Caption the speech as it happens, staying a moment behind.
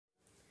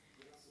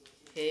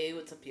Hey,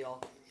 what's up,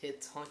 y'all?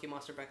 It's Honky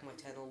Monster back on my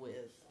channel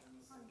with,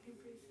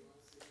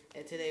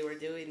 and today we're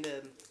doing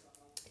the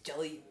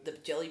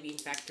jelly bean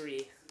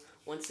factory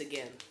once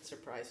again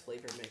surprise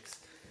flavor mix.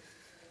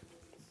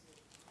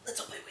 Let's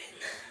hope I win.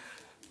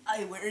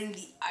 I'm wearing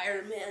the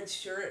Iron Man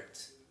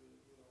shirt,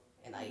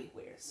 and I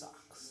wear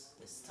socks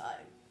this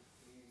time.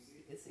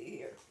 You can see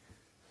here.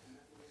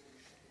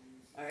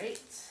 All right,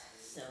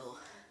 so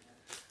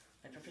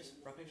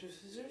rock paper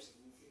scissors.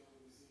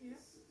 Yeah.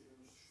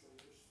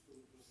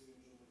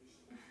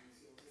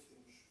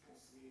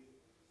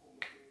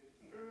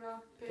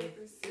 Rock,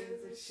 paper,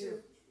 scissors,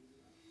 shoot.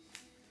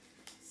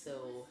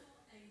 So,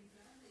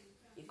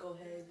 you go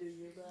ahead and do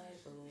your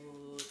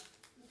blindfold.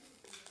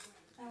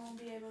 I won't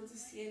be able to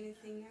see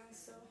anything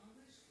else, so.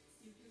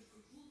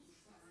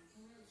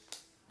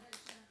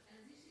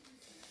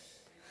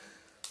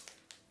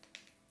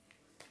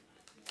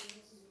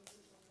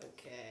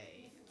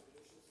 Okay.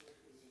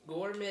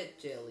 Gourmet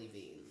jelly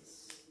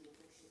beans.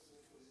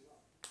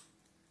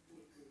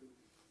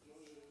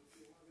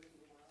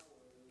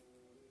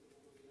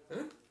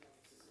 Huh?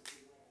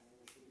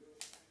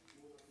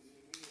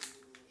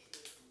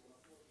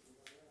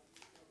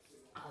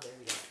 Oh, there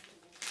we go.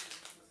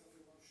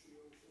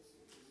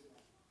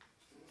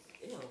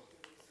 Ew.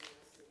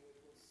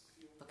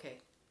 Okay.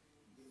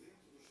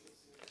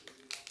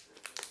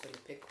 I'm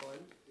gonna pick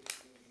one.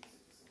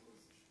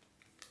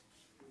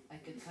 I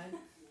could kind of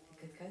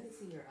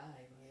see your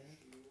eye, Maya.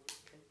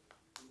 Okay.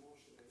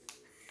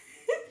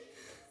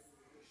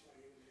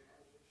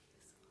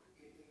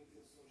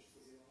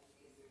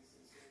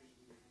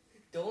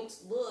 Don't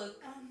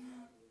look.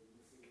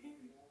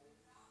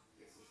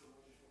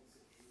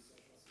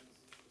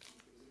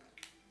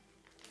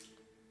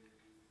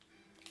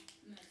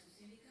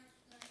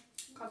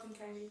 Cotton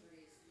candy.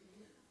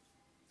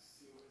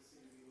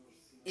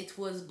 It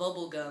was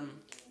bubble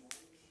gum.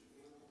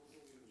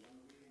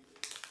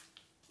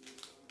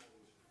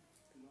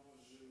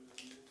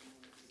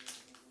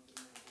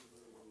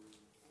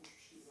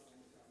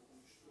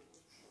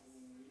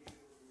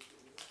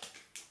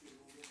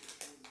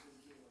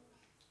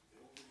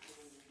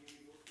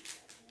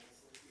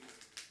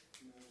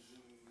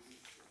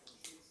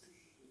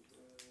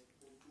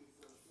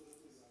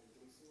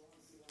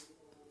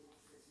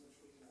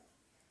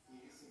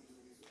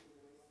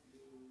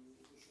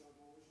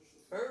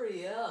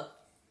 Hurry up.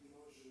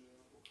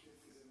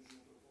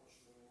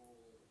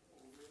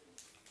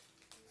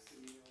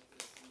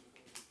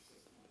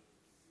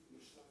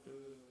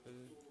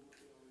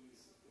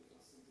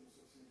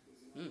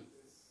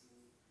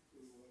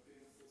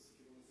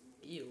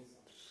 Ew.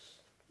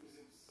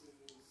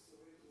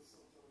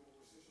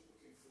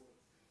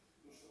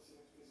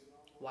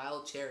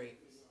 Wild cherry.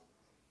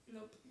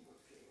 Nope.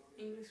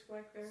 English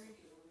blackberry.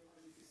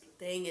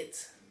 Dang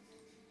it.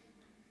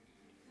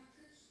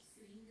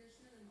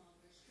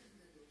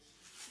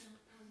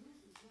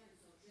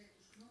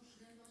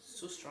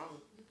 So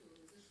strong.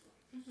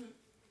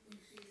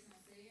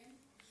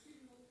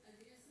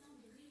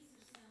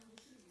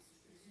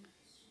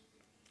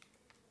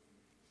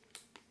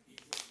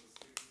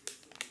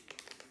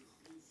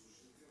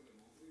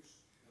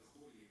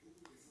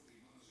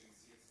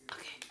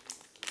 Okay.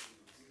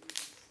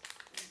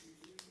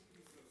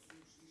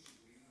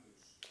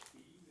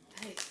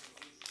 Hey.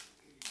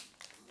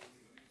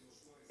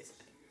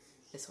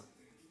 This one.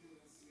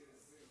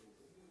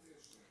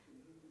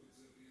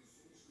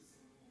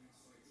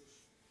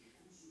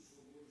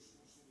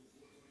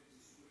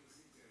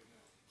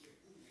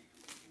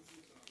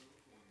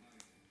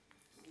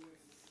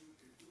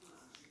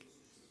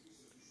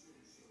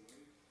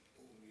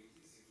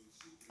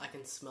 I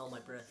can smell my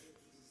breath.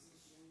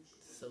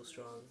 So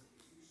strong.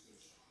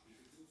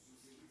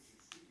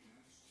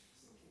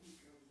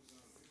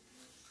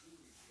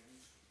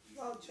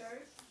 Wild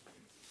cherry.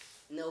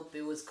 Nope,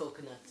 it was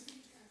coconut.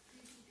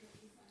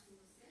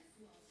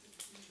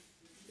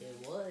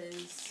 It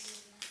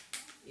was.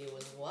 It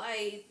was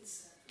white.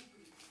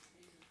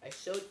 I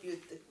showed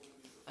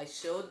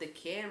the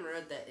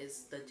camera that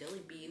is the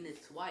jelly bean.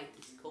 It's white.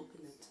 It's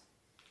coconut.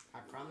 I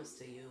promise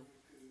to you.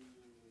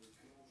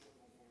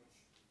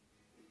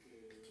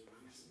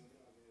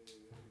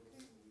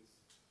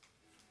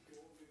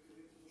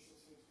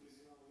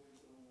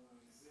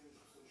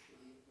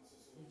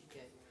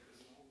 Okay.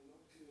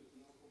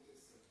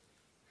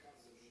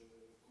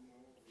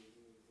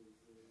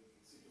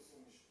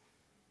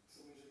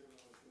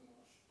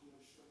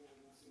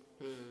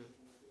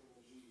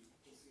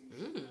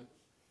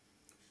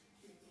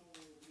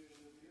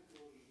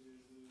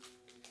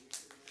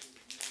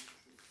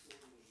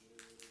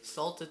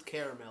 Salted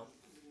caramel.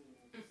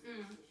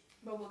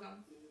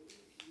 Bubblegum.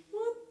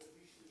 What?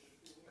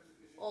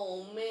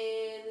 Oh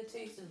man, it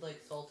tasted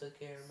like salted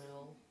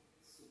caramel.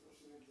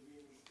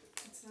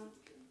 It's not.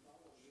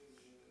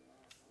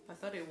 I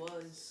thought it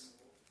was.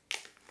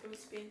 It was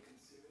pink.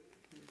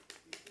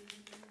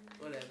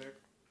 Whatever.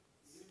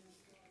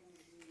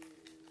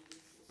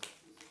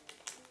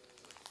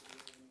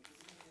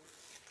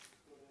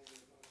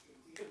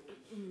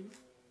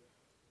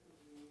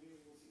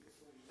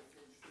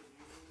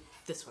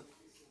 This one.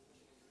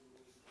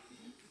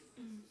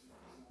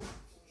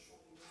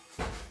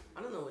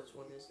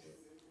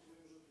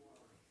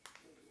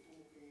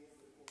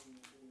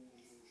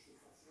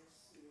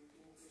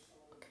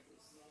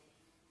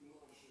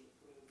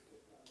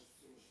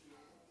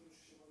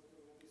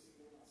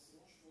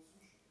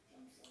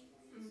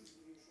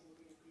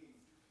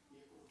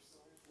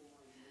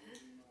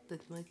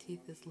 That my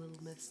teeth is a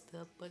little messed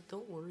up, but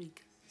don't worry,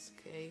 guys.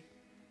 Okay.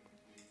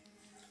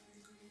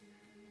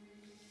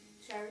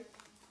 Cherry.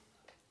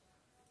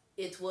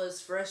 It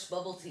was fresh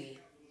bubble tea.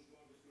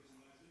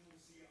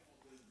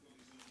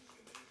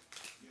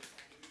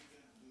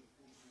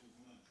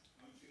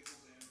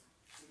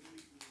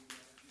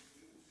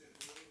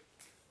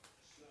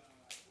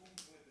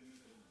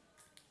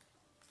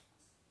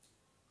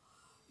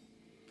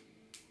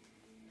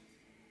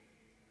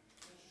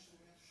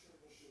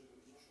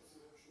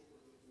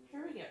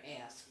 Hurry your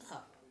ass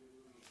up.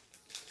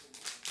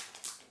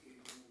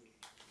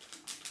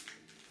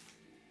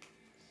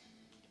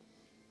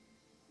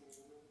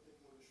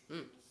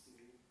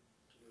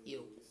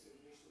 You.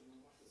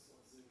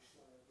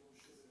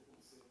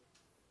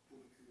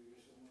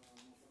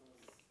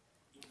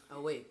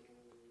 Oh, wait.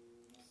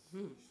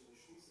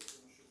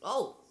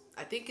 Oh,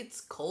 I think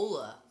it's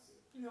cola.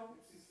 No.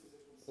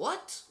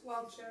 What?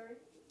 Wild cherry.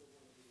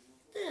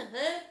 The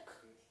heck?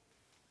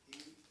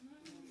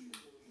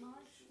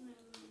 Marshmallow.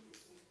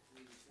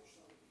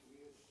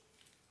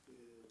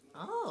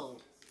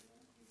 Oh.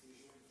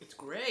 It's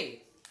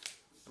gray.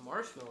 The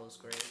marshmallow is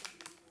gray.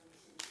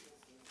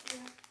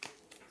 Yeah.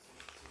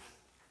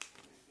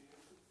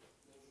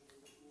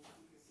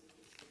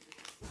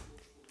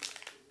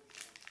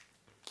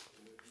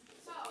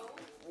 So,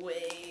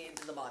 Way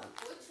to the bottom.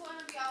 which one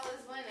of y'all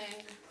is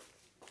winning?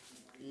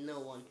 No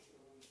one.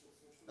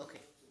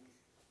 Okay.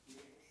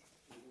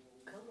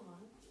 Come on.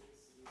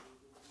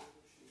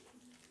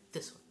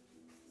 This one.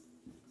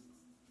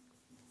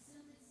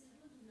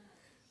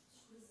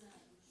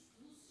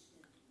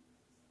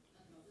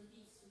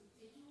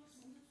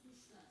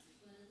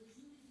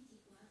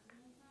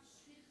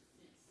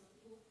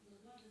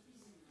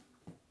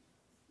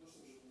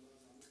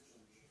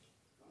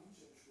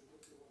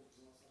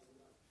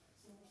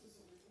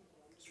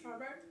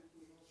 Strawberry?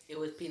 It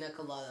was pina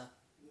colada.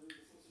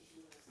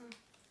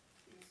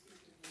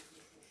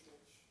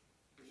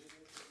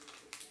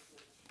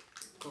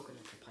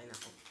 Coconut and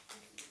pineapple.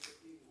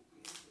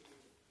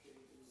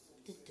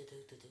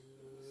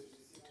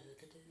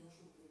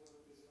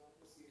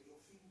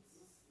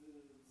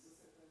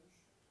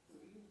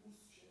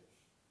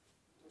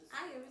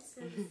 I ever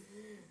since.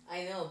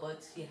 I know,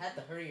 but you had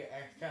to hurry your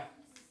ass up.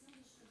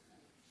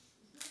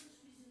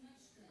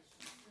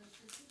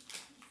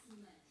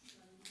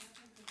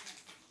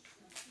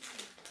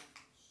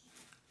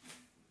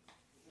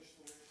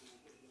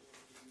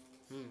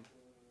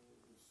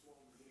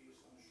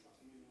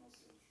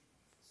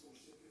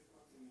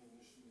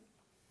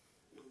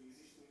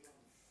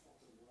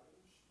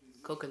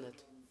 Coconut.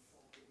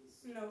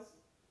 No.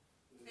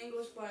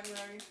 English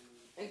blackberry.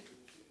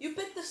 You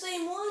picked the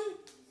same one?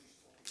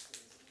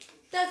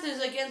 That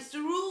is against the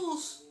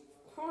rules.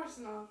 Of course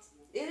not.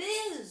 It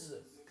is.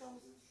 Go.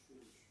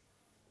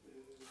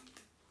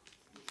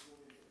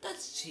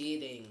 That's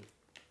cheating.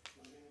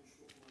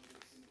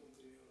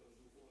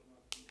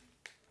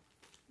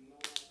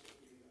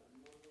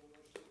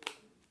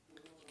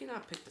 You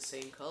cannot pick the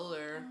same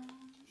color.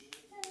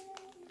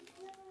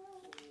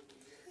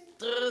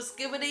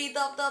 Skibbity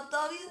top top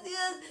top yes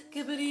yes.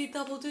 Skibbity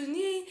double to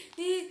knee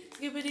knee.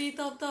 Skibbity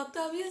top top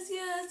top yes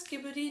yes.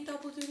 Skibbity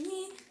double to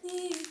knee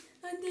knee.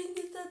 I think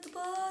it's at the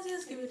boss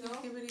yes. Skibbity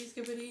skibbity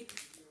skibbity.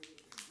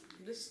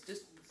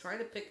 Just trying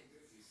to pick.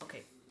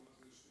 Okay.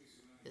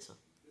 This one.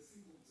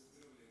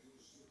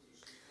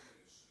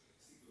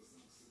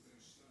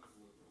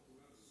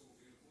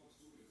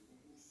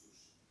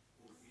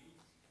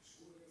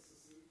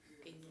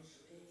 In your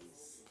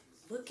face.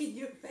 Look in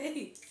your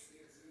face.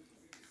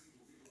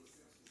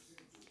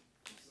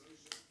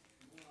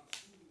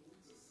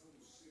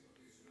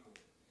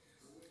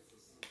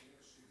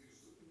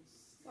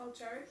 Wild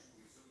cherry?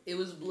 It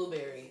was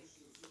blueberry.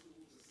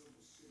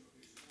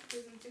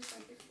 Doesn't taste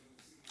like it.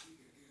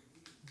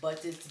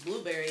 But it's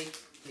blueberry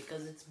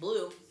because it's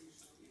blue.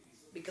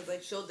 Because I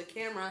showed the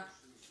camera.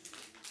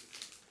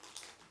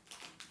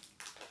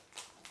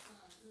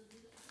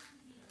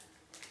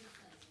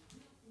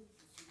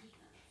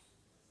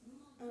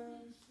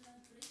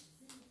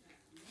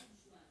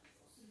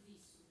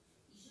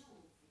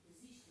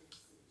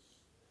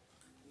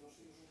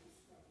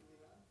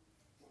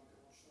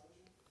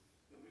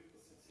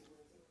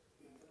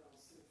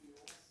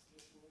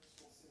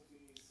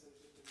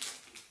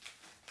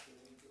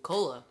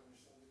 Cola.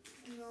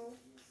 No.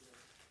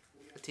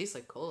 It tastes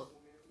like cola.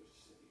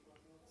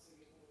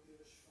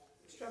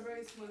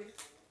 Strawberry smoothie.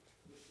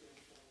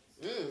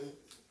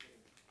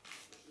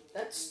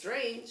 That's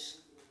strange.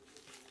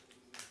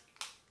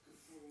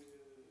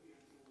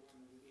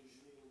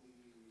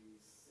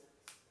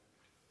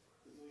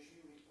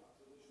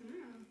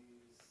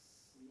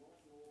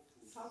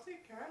 Salted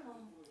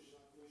caramel.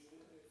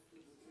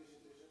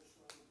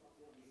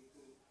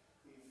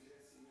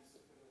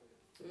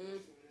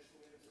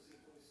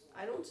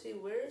 I don't see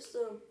where's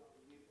the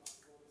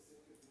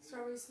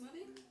Strawberry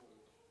smoothie?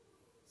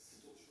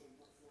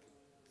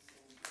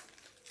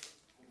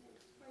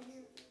 Right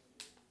here.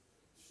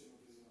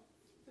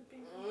 The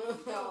pink one.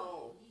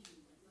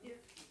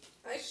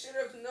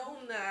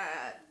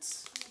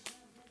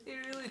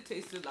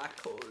 de la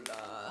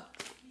cola.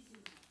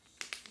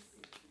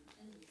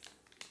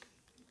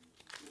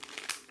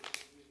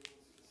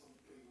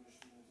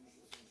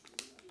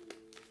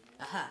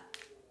 Aha.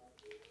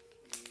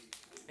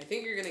 I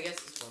think you're gonna guess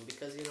this one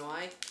because you know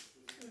why?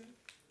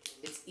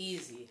 It's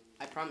easy.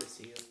 I promise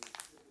you.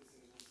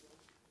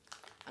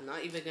 I'm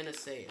not even gonna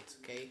say it,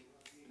 okay?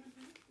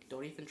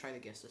 Don't even try to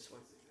guess this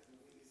one.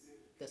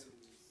 This one.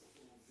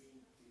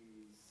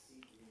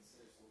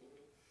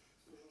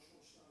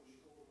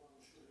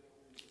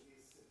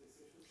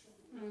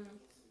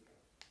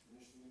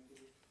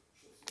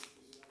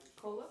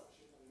 Cola?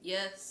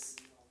 Yes.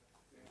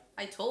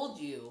 I told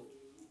you.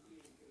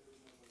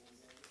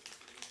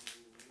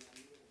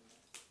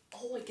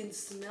 Oh, I can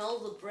smell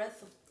the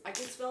breath of... I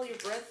can smell your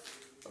breath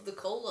of the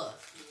cola.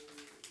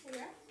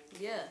 Yeah?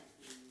 Yeah.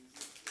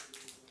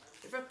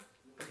 Okay.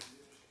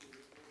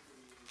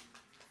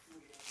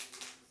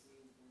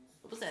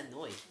 What was that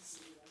noise?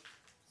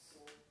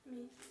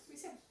 Me. We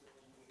said.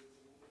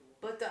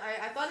 But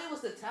I thought it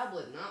was the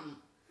tablet,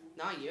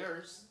 not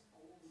yours.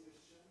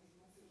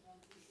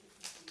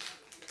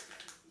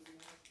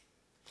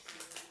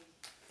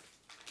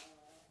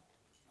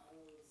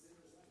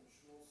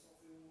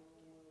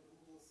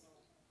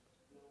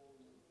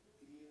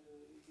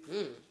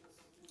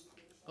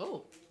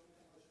 Oh.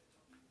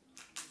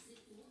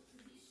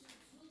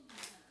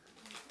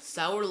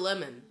 Sour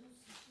lemon.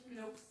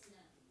 Nope.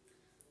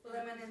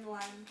 Lemon and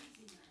lime.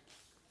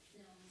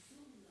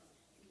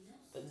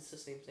 But it's the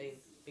same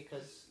thing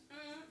because...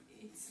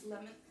 It's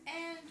lemon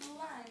and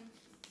lime.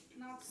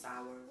 Not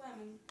sour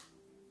lemon.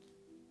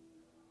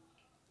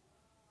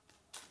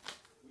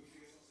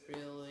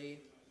 Really?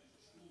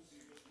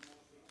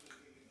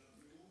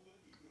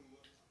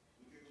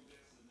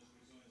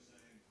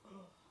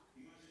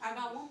 I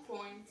got 1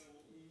 point.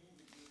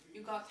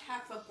 You got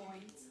half a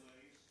point.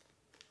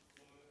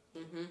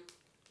 Mm-hmm.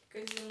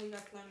 Because you only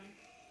got lemon.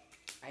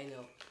 I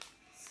know.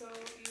 So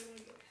you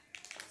only got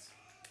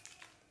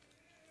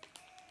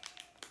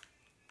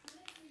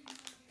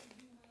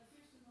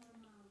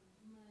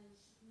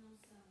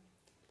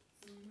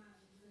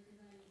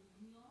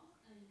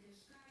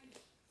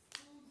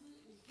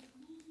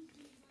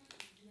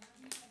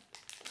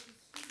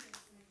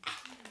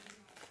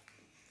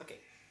Okay.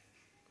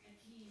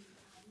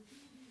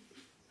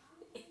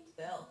 It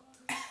fell.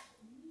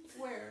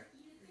 where?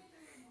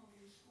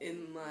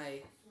 In my...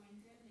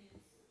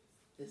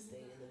 This thing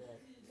in the bed.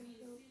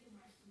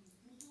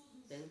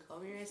 Then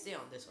come here and stay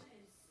on this one.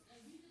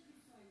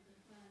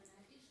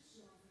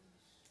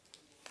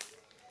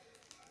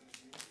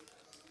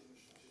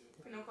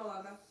 Pina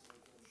colada.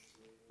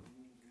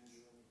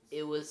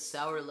 It was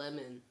sour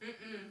lemon.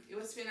 It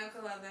was pina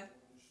colada.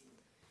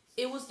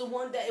 It was the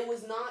one that it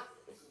was not...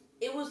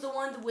 It was the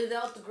one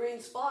without the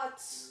green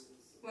spots.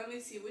 Let me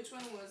see. Which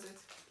one was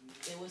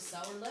it? It was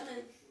sour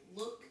lemon.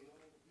 Look.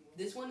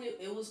 This one,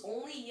 it was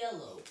only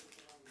yellow.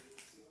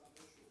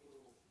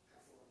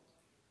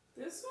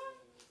 This one?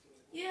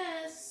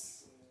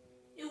 Yes.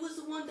 It was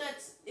the one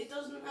that's... It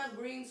doesn't have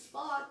green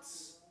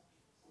spots.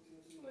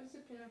 Where's the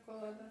pina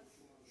colada?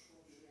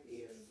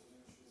 Here.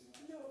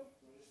 No.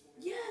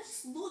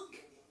 Yes, look.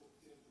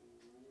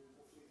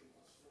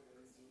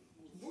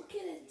 Look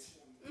at it.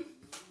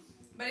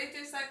 But it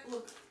tastes like,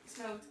 look,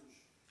 smell it.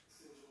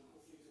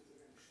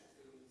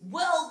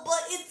 Well,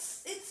 but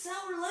it's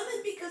sour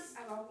lemon because...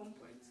 I got 1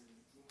 point.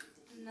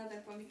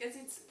 Another point because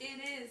it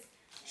is.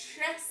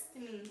 Trust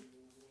me.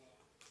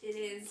 It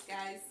is,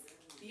 guys.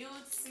 You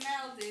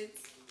smelled it.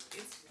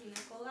 It's pina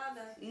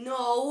colada.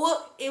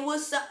 No, it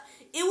was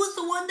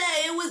the one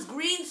that it was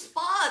green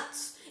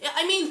spots.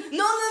 I mean,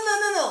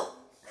 no.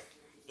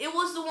 It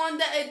was the one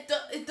that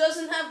it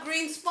doesn't have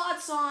green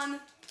spots on,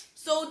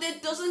 so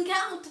that doesn't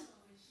count.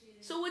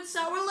 So it's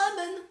sour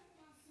lemon.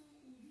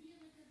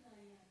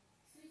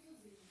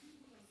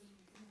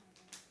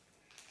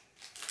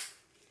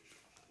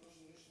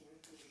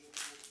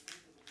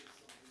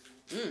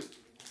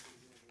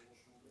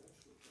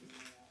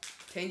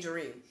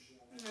 Tangerine.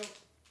 No.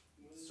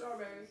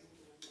 Strawberry.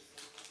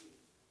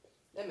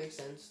 That makes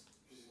sense.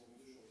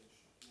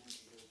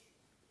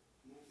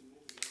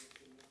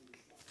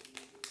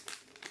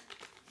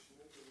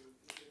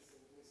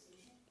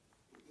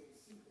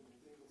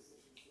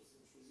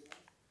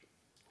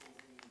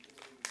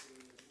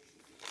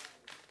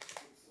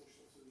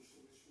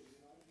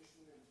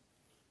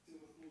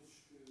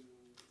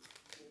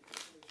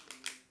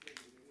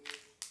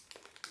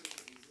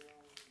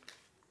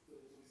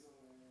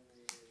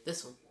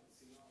 This one.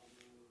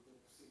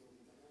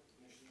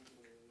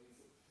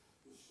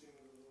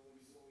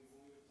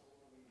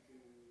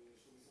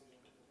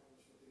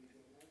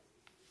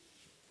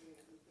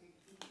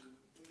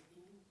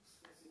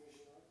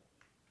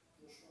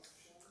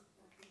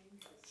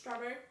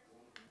 Strawberry.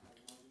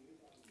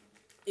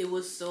 It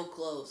was so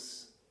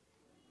close.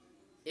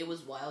 It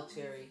was wild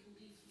cherry.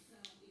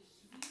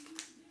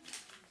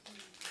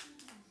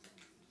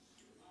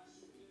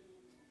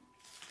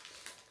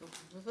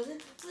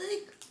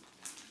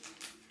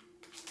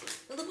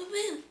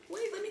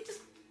 Wait, let me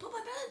just put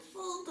my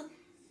blindfold.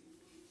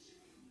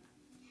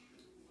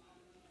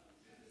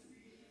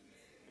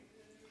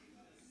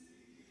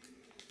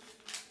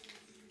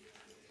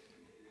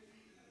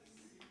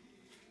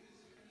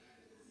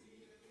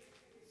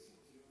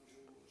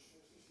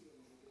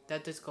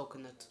 That is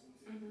coconut.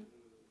 Mhm.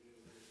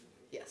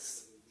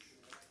 Yes.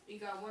 You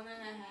got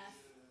 1.5.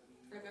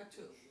 I got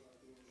 2.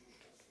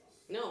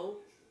 No,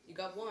 you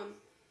got 1.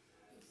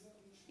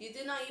 You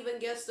did not even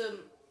guess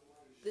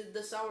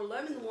the sour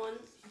lemon one.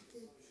 I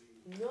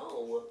did.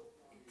 No.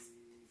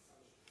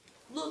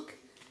 Look.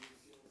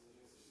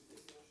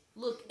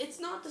 Look, it's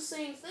not the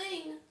same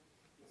thing.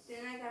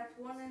 Then I got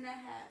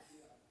 1.5.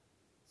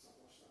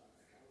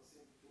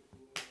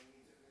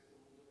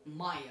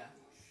 Maya.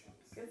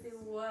 Because it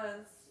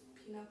was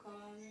pina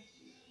colada.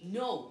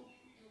 No.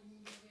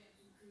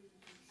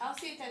 I'll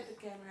see it at the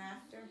camera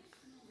after.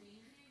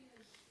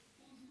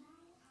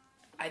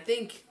 I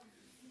think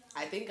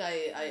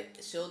I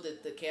showed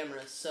it the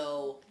camera,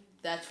 so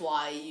that's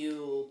why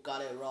you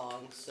got it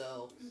wrong.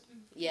 So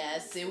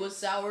yes, it was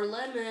sour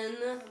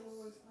lemon.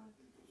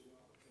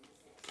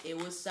 It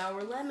was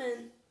sour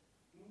lemon.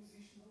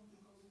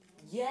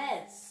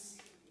 Yes,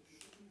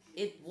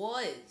 it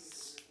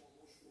was.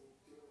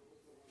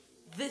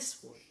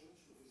 This one.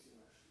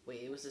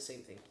 Wait, it was the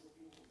same thing.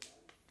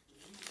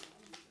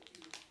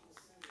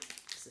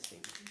 It's the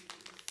same thing.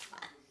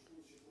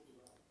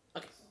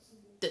 Okay,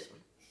 this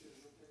one.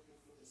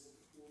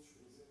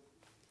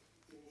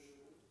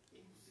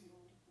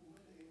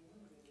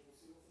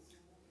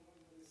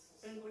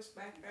 English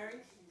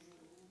blackberry.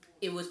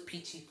 It was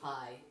peachy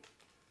pie.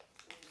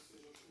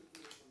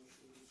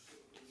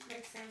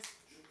 Makes sense.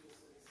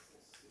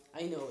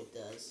 I know it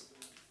does.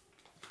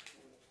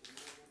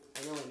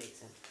 I know it makes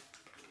sense.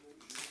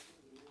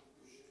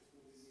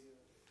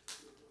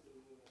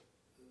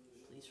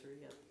 Please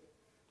hurry up.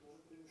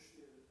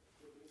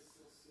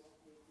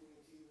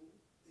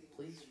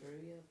 Please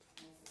hurry up.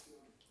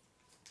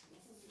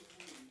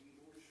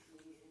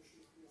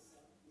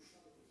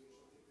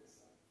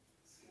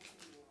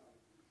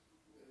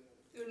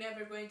 You're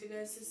never going to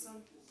guess this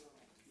one.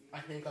 I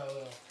think I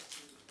will.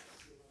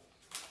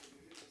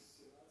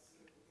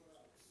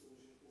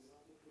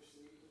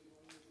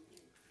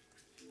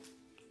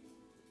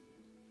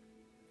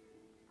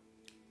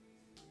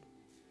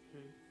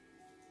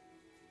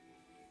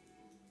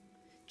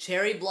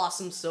 Cherry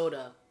blossom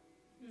soda.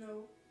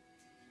 No.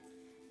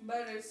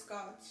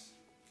 Butterscotch.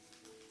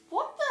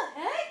 What the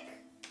heck?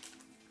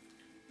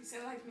 You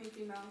sound like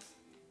Mickey Mouse.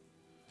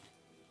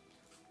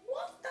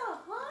 What the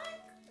heck?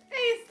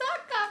 Hey, stop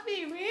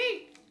copying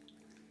me!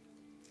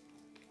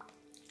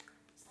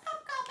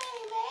 Stop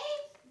copying me!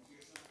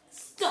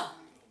 Stop!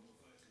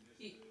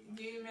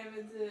 Do you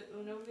remember the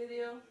Uno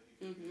video?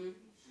 Mm-hmm.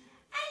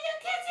 Are you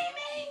kidding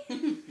me?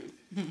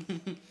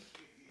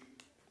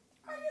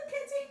 Are you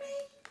kidding me?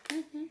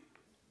 Mm-hmm.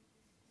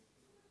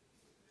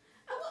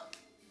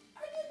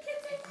 Are you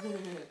kidding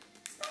me?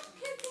 Stop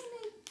kidding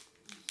me.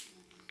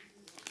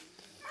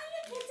 Are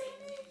you kidding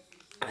me?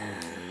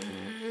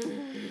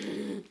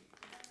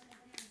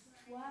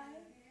 Why?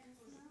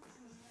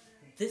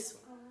 This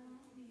one.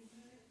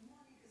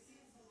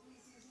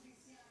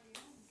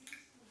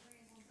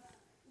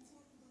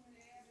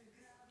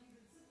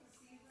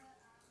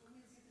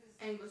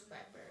 English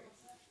blackberry.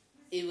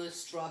 It was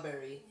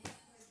strawberry.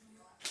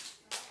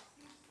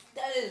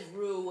 That is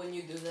rude when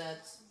you do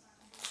that.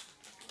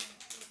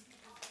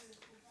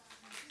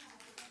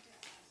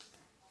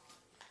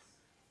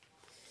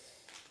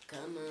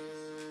 Come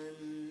on.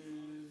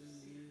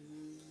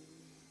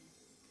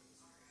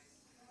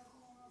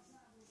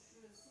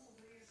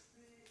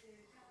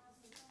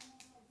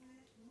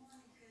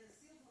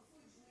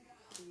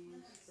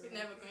 You're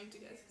never going to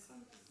guess this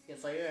one.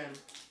 Yes, I am.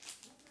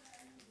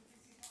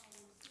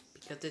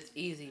 Because it's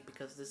easy,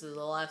 because this is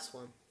the last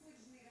one.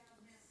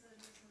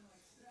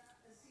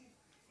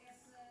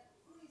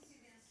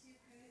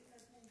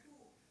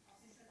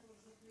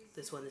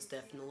 This one is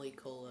definitely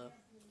cola.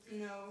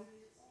 No.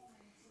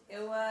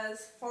 It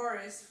was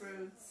forest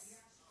fruits.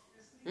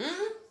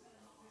 Hmm?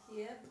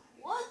 Yep.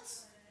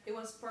 What? It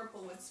was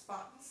purple with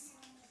spots.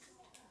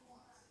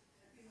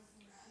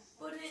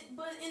 But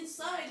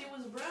inside it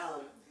was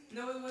brown.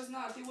 No, it was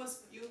not. It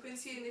was. You can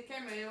see in the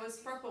camera. It was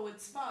purple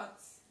with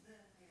spots.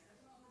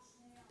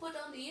 But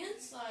on the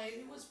inside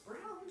it was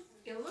brown.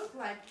 It looked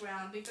like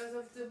brown because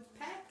of the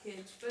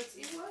package, but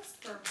it was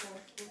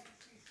purple.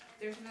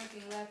 There's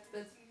nothing left,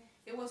 but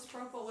it was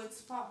purple with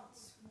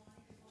spots.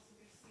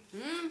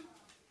 Hmm?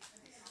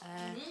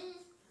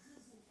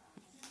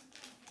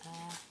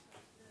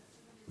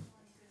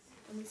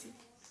 Let me see.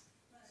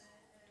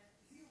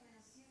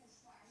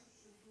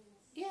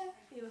 Yeah,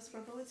 it was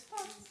purple with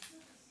spots.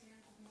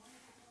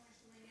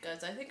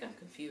 Guys, I think I'm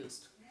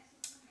confused.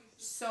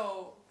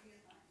 So,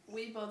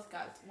 we both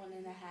got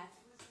 1.5.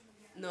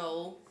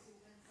 No.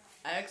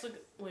 I actually...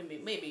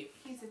 Wait, maybe.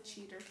 He's a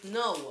cheater.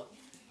 No.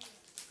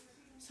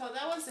 So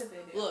that was the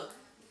video. Look.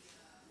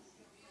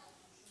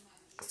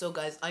 So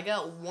guys, I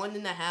got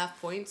 1.5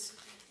 points,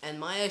 and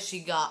Maya,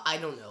 she got, I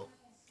don't know.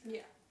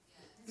 Yeah.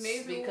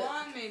 Maybe Because-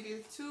 1,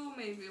 maybe 2,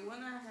 maybe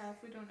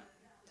 1.5. We don't know.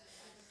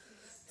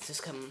 It's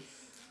just come.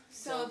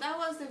 So that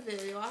was the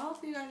video. I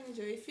hope you guys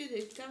enjoyed. If you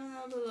did, comment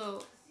down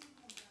below.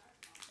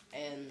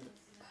 And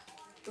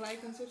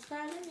Like and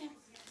subscribe, and yeah.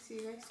 See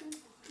you guys soon.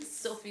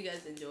 So if you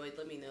guys enjoyed,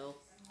 let me know.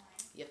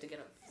 You have to get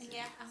up. And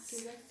yeah, I'll see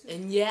you guys soon.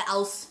 And yeah,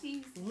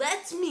 Peace.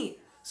 let me.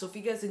 So if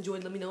you guys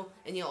enjoyed, let me know.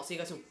 And yeah, I'll see you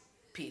guys soon.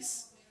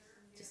 Peace.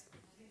 Just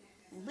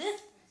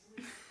lift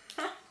your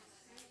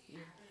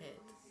head.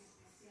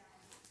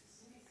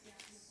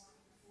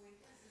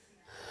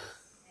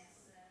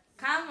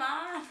 Come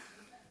on.